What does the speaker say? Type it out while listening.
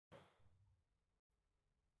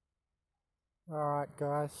Alright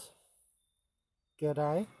guys,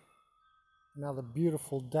 g'day. Another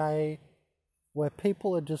beautiful day where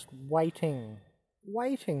people are just waiting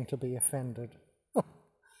to be offended.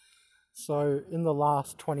 So in the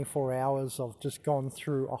last 24 hours I've just gone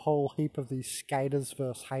through a whole heap of these skaters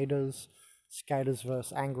versus haters, skaters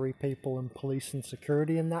versus angry people, and police and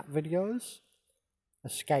security in that videos.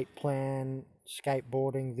 Escape plan,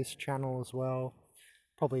 skateboarding, this channel as well.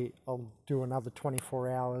 Probably I'll do another 24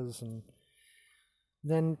 hours and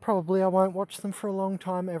then probably I won't watch them for a long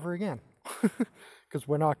time ever again. Because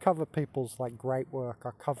when I cover people's great work, I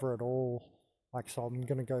cover it all. So I'm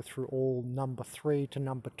going to go through all number 3 to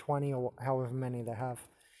number 20 or however many they have.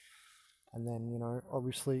 And then,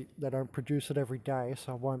 obviously they don't produce it every day,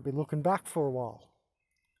 so I won't be looking back for a while.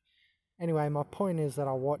 Anyway, my point is that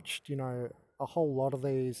I watched, a whole lot of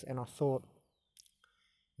these, and I thought,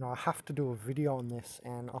 I have to do a video on this,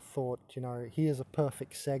 and I thought, here's a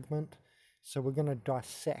perfect segment. So we're going to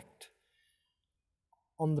dissect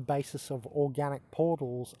on the basis of organic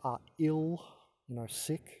portals are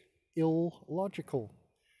sick, illogical.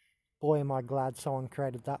 Boy, am I glad someone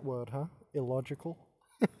created that word, huh? Illogical.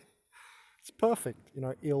 It's perfect.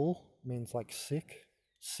 Ill means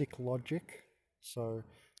sick logic. So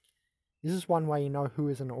this is one way you know who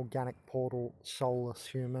is an organic portal, soulless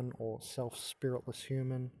human or self-spiritless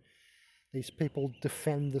human. These people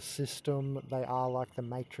defend the system. They are like the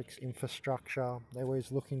Matrix infrastructure. They're always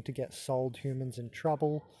looking to get souled humans in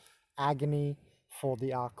trouble. Agony for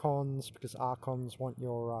the Archons, because Archons want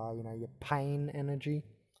your, your pain energy.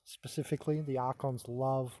 Specifically, the Archons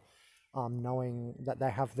love knowing that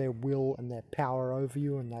they have their will and their power over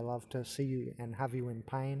you, and they love to see you and have you in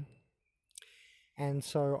pain. And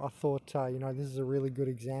so I thought, this is a really good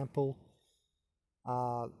example.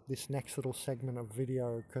 This next little segment of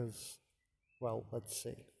video, because, well, let's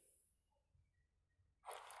see.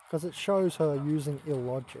 Because it shows her using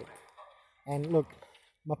illogic. And look,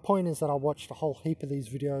 my point is that I watched a whole heap of these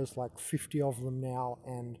videos, like 50 of them now,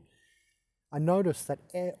 and I noticed that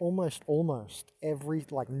almost every,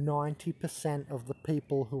 90% of the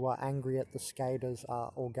people who are angry at the skaters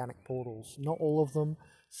are organic portals. Not all of them.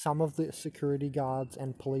 Some of the security guards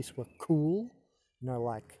and police were cool,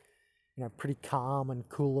 pretty calm and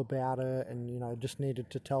cool about it, and, just needed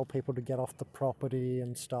to tell people to get off the property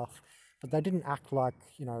and stuff. But they didn't act like,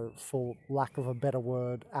 for lack of a better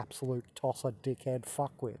word, absolute tosser, dickhead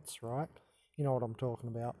fuckwits, right? You know what I'm talking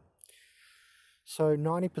about. So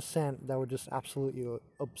 90%, they were just absolutely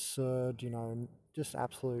absurd, just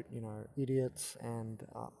absolute, idiots. And,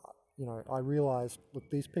 I realized, look,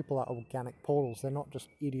 these people are organic portals. They're not just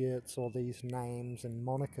idiots or these names and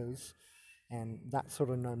monikers and that sort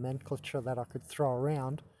of nomenclature that I could throw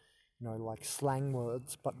around, like slang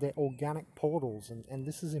words, but they're organic portals, and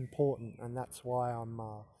this is important, and that's why I'm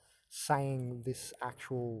saying this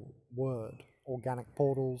actual word, organic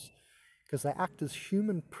portals, because they act as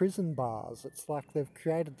human prison bars. It's like they've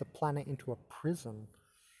created the planet into a prison,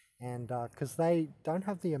 and because they don't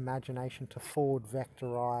have the imagination to forward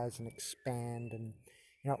vectorize and expand, and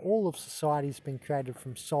all of society's been created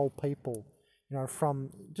from soul people.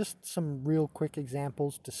 From just some real quick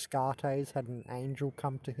examples, Descartes had an angel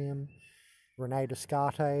come to him. Rene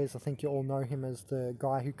Descartes, I think you all know him as the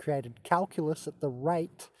guy who created calculus at the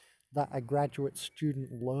rate that a graduate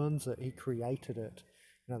student learns it. He created it.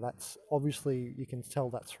 That's obviously, you can tell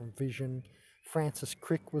that's from vision. Francis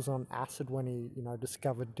Crick was on acid when he,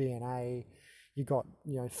 discovered DNA. You got,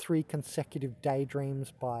 3 consecutive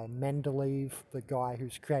daydreams by Mendeleev, the guy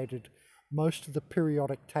who's created most of the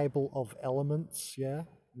periodic table of elements, yeah,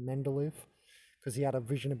 Mendeleev, because he had a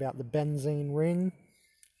vision about the benzene ring,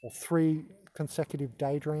 or 3 consecutive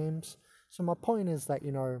daydreams. So my point is that,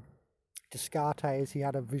 Descartes, he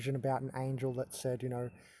had a vision about an angel that said,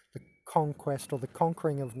 the conquest or the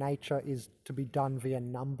conquering of nature is to be done via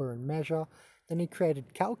number and measure. Then he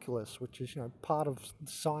created calculus, which is, part of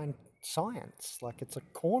science, like it's a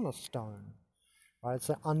cornerstone. Right, it's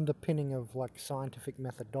an underpinning of scientific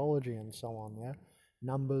methodology and so on, yeah?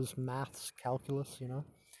 Numbers, maths, calculus,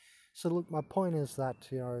 So look, my point is that,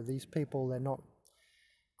 these people, they're not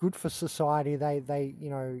good for society. They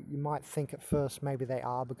you might think at first maybe they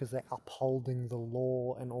are because they're upholding the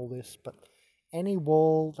law and all this, but any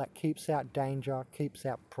wall that keeps out danger keeps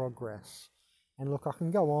out progress. And look, I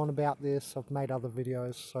can go on about this. I've made other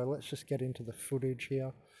videos, so let's just get into the footage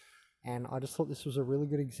here. And I just thought this was a really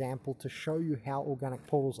good example to show you how organic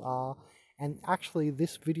portals are. And actually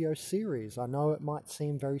this video series, I know it might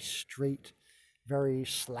seem very street, very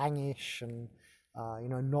slangish, and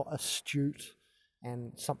not astute,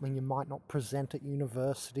 and something you might not present at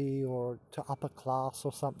university or to upper class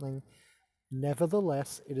or something.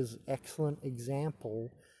 Nevertheless, it is an excellent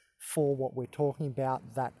example for what we're talking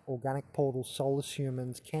about, that organic portals, soulless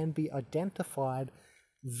humans, can be identified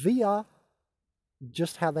via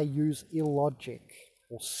just how they use illogic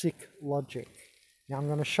or sick logic. Now I'm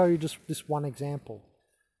going to show you just this one example.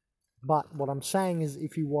 But what I'm saying is,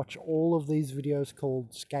 if you watch all of these videos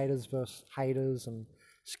called Skaters vs. Haters and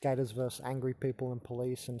Skaters vs. Angry People and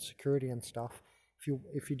Police and Security and stuff,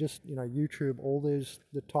 if you just, YouTube all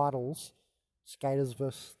the titles, Skaters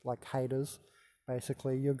vs. like Haters,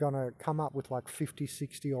 basically, you're going to come up with like 50,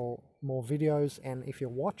 60 or more videos, and if you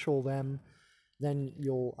watch all them, then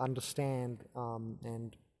you'll understand,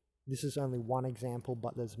 and this is only one example,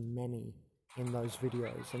 but there's many in those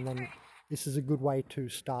videos. And then this is a good way to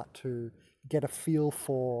start to get a feel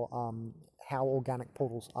for how organic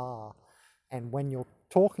portals are, and when you're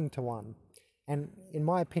talking to one. And in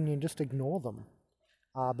my opinion, just ignore them,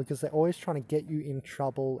 because they're always trying to get you in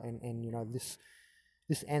trouble, and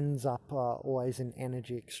this ends up always in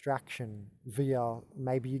energy extraction via,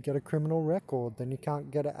 maybe you get a criminal record, then you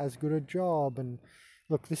can't get as good a job. And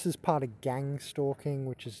look, this is part of gang stalking,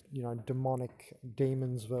 which is, demonic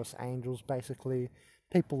demons versus angels, basically.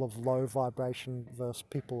 People of low vibration versus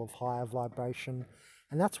people of higher vibration.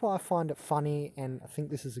 And that's why I find it funny, and I think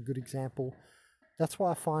this is a good example. That's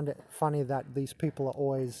why I find it funny that these people are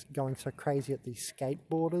always going so crazy at these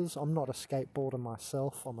skateboarders. I'm not a skateboarder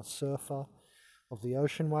myself, I'm a surfer of the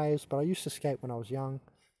ocean waves, but I used to skate when I was young.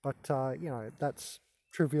 But, that's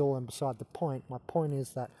trivial and beside the point. My point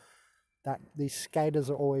is that these skaters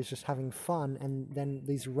are always just having fun, and then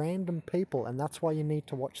these random people, and that's why you need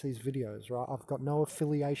to watch these videos, right? I've got no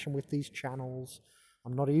affiliation with these channels.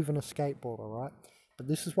 I'm not even a skateboarder, right? But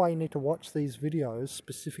this is why you need to watch these videos,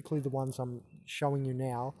 specifically the ones I'm showing you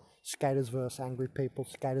now, Skaters vs. Angry People,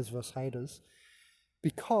 Skaters vs. Haters,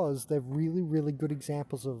 because they're really, really good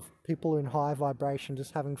examples of people in high vibration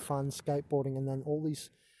just having fun skateboarding, and then all these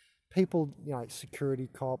people, security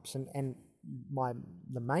cops, and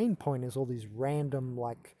the main point is all these random,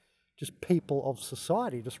 just people of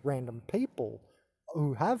society, just random people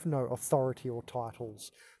who have no authority or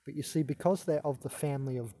titles. But you see, because they're of the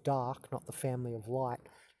family of dark, not the family of light,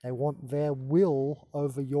 they want their will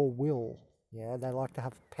over your will. Yeah, they like to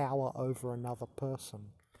have power over another person.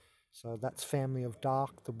 So that's family of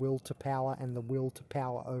dark, the will to power, and the will to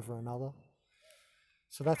power over another.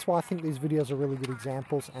 So that's why I think these videos are really good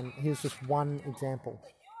examples, and here's just one example.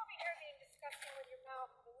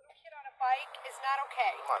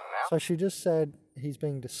 So she just said he's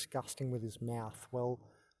being disgusting with his mouth. Well,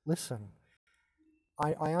 listen,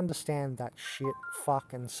 I understand that shit,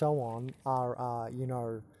 fuck, and so on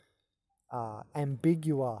are,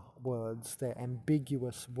 ambiguous words. They're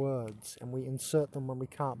ambiguous words, and we insert them when we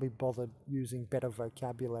can't be bothered using better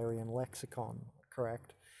vocabulary and lexicon,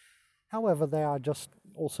 correct? However, they are just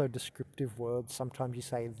also descriptive words. Sometimes you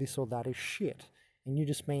say this or that is shit, and you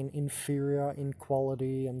just mean inferior,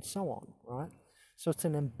 inequality, and so on, right? So it's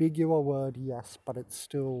an ambiguous word, yes, but it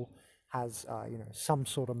still has, some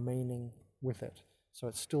sort of meaning with it. So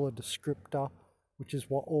it's still a descriptor, which is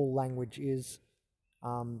what all language is.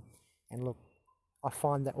 And look, I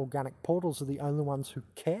find that organic portals are the only ones who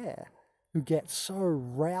care, who get so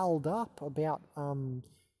riled up about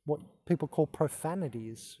what people call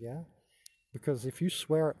profanities, yeah? Because if you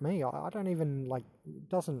swear at me, I don't even, it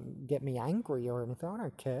doesn't get me angry or anything. I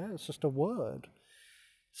don't care. It's just a word.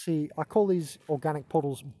 See, I call these organic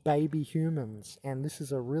portals baby humans, and this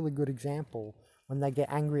is a really good example. When they get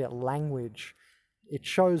angry at language, it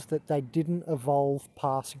shows that they didn't evolve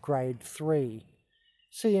past grade 3.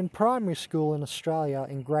 See, in primary school in Australia,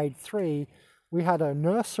 in grade 3, we had a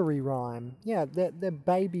nursery rhyme. Yeah, they're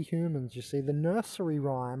baby humans, you see. The nursery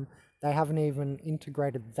rhyme, they haven't even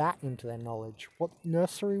integrated that into their knowledge. What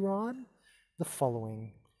nursery rhyme? The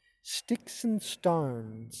following. Sticks and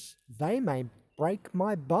stones, they may break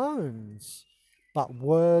my bones, but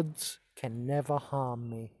words can never harm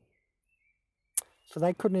me. So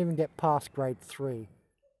they couldn't even get past grade 3. Yeah, I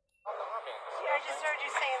just heard you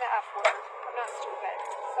saying the F word. I'm not stupid,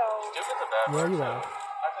 so... Stupid's a bad word. Yeah, you are.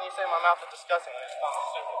 How can you say my mouth is disgusting when it's not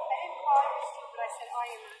stupid? I didn't call you stupid, I said I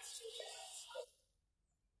am not stupid. You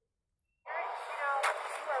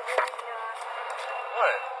are really not...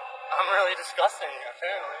 What? I'm really disgusting,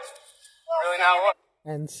 apparently. Really not what?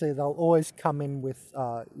 And see, they'll always come in with,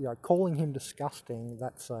 calling him disgusting.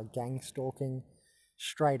 That's gang stalking,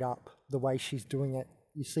 straight up, the way she's doing it.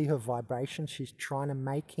 You see her vibration? She's trying to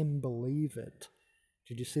make him believe it.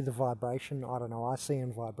 Did you see the vibration? I don't know, I see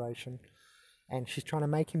in vibration. And she's trying to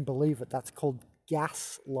make him believe it. That's called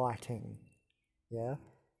gaslighting. Yeah?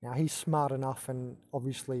 Now, he's smart enough and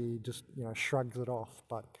obviously just, shrugs it off.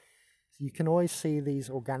 But You can always see these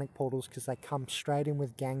organic portals because they come straight in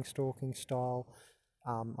with gang stalking style.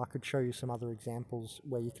 I could show you some other examples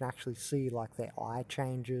where you can actually see like their eye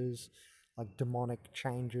changes, like demonic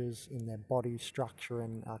changes in their body structure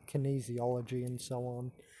and kinesiology and so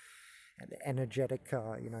on, and energetic,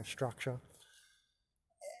 structure.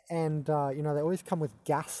 And, they always come with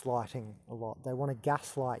gaslighting a lot. They want to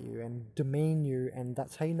gaslight you and demean you, and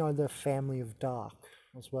that's how you know they're a family of dark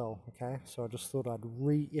as well, okay? So I just thought I'd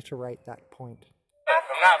reiterate that point.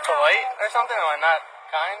 I'm not polite or something? Am I not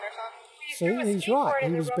kind or something? See, he's right.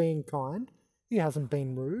 He was being kind. He hasn't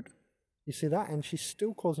been rude. You see that? And she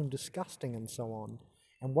still calls him disgusting and so on.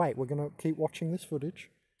 And wait, we're going to keep watching this footage.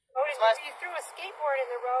 You threw a skateboard in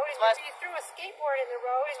the road. You threw a skateboard in the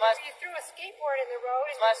road. You threw a skateboard in the road.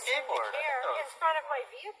 It's my skateboard. In front of my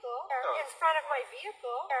vehicle. In front of my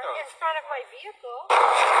vehicle. In front of my vehicle.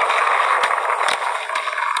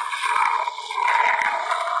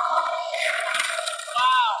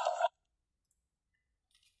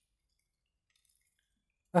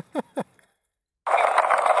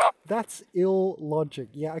 That's ill logic.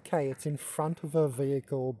 Yeah, okay, it's in front of a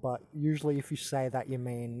vehicle, but usually if you say that, you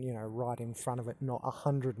mean, right in front of it, not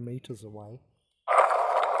 100 meters away. I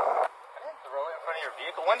didn't throw it in front of your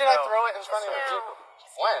vehicle. When did I throw it in front of your vehicle?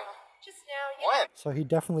 When? Just now. When? So he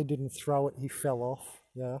definitely didn't throw it, he fell off.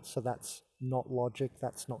 Yeah, so that's not logic,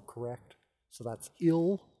 that's not correct. So that's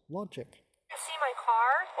ill logic. You see my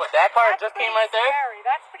car? What, that car just came right there?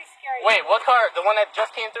 That's pretty scary. Wait, what car? The one that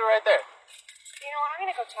just came through right there? You know what? I'm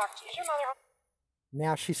going to go talk to you. Is your mother home?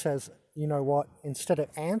 Now she says, you know what, instead of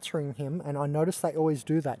answering him, and I notice they always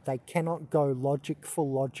do that, they cannot go logic for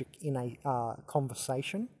logic in a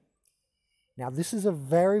conversation. Now this is a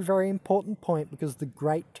very, very important point because the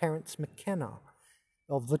great Terence McKenna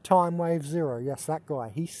of the Time Wave Zero, yes, that guy,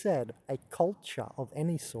 he said a culture of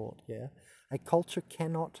any sort, yeah, a culture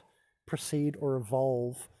cannot proceed or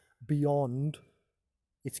evolve beyond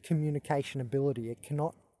its communication ability. It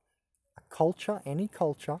cannot, any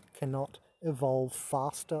culture cannot evolve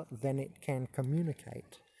faster than it can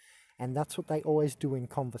communicate. And that's what they always do in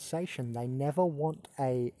conversation. They never want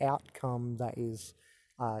a outcome that is,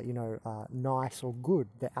 nice or good.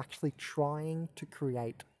 They're actually trying to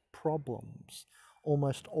create problems.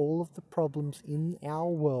 Almost all of the problems in our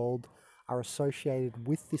world are associated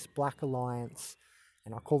with this Black Alliance.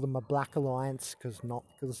 And I call them a Black Alliance not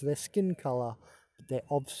because of their skin color, but their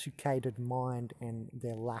obfuscated mind and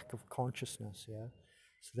their lack of consciousness, yeah?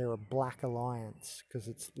 So they're a Black Alliance because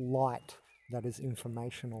it's light that is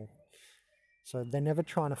informational. So they're never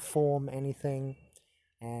trying to form anything,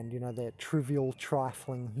 and they're trivial,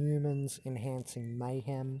 trifling humans enhancing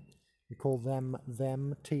mayhem. We call them,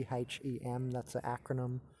 THEM, that's an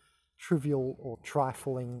acronym. Trivial or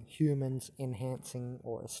trifling humans enhancing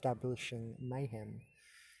or establishing mayhem.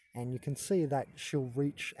 And you can see that she'll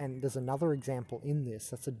reach, and there's another example in this,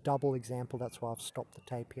 that's a double example, that's why I've stopped the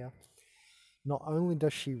tape here. Not only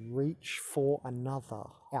does she reach for another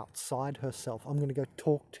outside herself, I'm going to go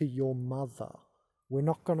talk to your mother. We're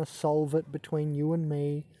not going to solve it between you and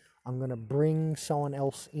me. I'm going to bring someone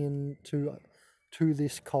else in to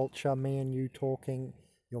this culture, me and you talking,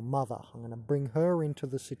 your mother. I'm going to bring her into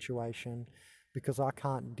the situation because I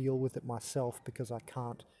can't deal with it myself, because I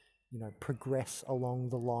can't, progress along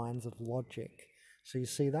the lines of logic. So you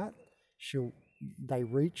see that? They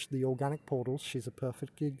reach the organic portals. She's a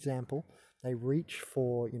perfect example. They reach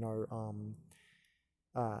for,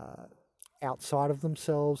 outside of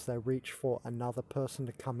themselves. They reach for another person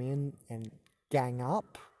to come in and gang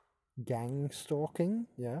up. Gang stalking,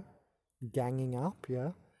 yeah. Ganging up,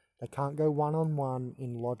 yeah. They can't go one-on-one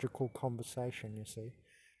in logical conversation, you see.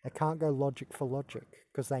 They can't go logic for logic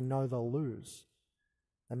because they know they'll lose.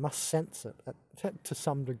 They must sense it to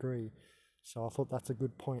some degree. So I thought that's a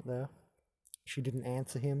good point there. She didn't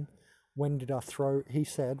answer him. When did I throw? He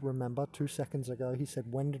said, remember, 2 seconds ago, he said,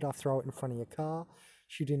 when did I throw it in front of your car?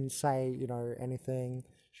 She didn't say, anything.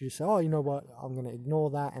 She said, oh, you know what, I'm going to ignore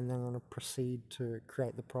that and then I'm going to proceed to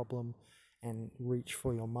create the problem and reach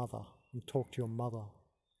for your mother and talk to your mother.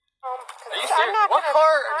 Are you serious? What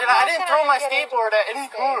car? I didn't throw my skateboard at any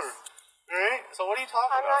car. Alright? So what are you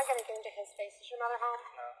talking about? I'm not going to get into his face. Is your mother home?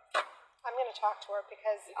 No. I'm going to talk to her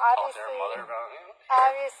because Talk to her mother about it.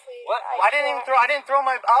 obviously. What? I didn't throw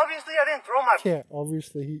my. Obviously, I didn't throw my Yeah,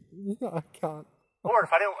 obviously, I can't. board.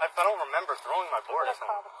 If I don't remember throwing my board or something.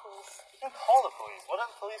 Call the police. You can call the police. What are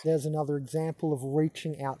the police? There's another example of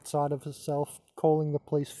reaching outside of herself, calling the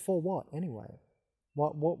police for what, anyway?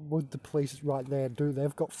 What would the police right there do?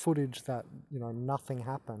 They've got footage that, nothing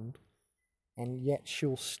happened, and yet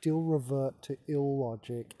she'll still revert to ill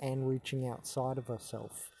logic and reaching outside of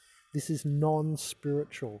herself. This is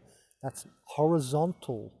non-spiritual. That's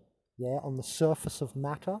horizontal, yeah, on the surface of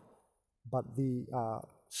matter, but the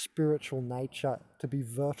spiritual nature to be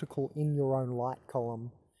vertical in your own light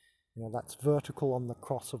column. You know, that's vertical on the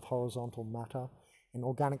cross of horizontal matter. And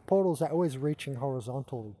organic portals, they're always reaching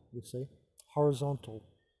horizontally, you see? Horizontal.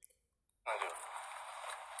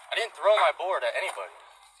 I didn't throw my board at anybody.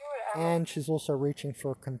 And she's also reaching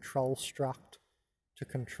for a control struct to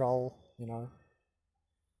control, you know.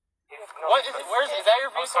 What is it? Is that your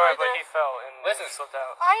vehicle? I'm sorry, right but there? he fell and Listen, slipped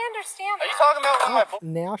out. I understand Are you that. talking about when my board?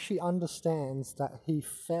 Now she understands that he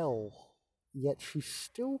fell, yet she's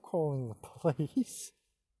still calling the police.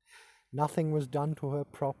 Nothing was done to her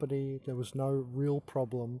property. There was no real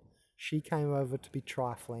problem. She came over to be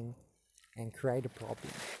trifling and create a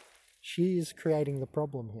problem. She is creating the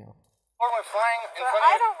problem here. Board went flying in But front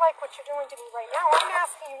I of you. don't like what you're doing to me right now. I'm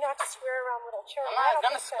asking you not to swear around little children. I'm not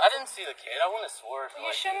gonna. I didn't see the kid. I wouldn't have swore.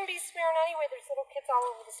 You shouldn't be swearing anyway. There's little kids all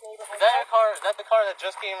over this neighborhood. Is that a car? Is that the car that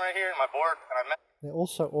just came right here in my board? And I met. They're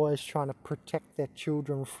also always trying to protect their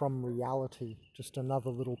children from reality. Just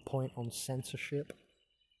another little point on censorship.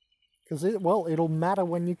 Because, it'll matter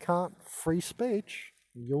when you can't free speech.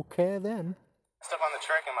 You'll care then. Stepped on the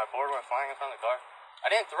trick and my board went flying in front of the car. I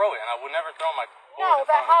didn't throw it, and I would never throw my board No, in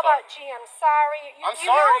but front how of the car. about, gee, I'm sorry. You I'm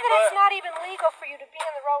know sorry, that but- it's not even legal for you to be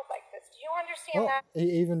in the road like this. Do you understand that? He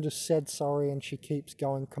even just said sorry and she keeps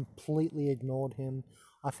going, completely ignored him.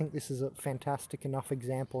 I think this is a fantastic enough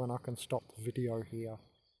example and I can stop the video here.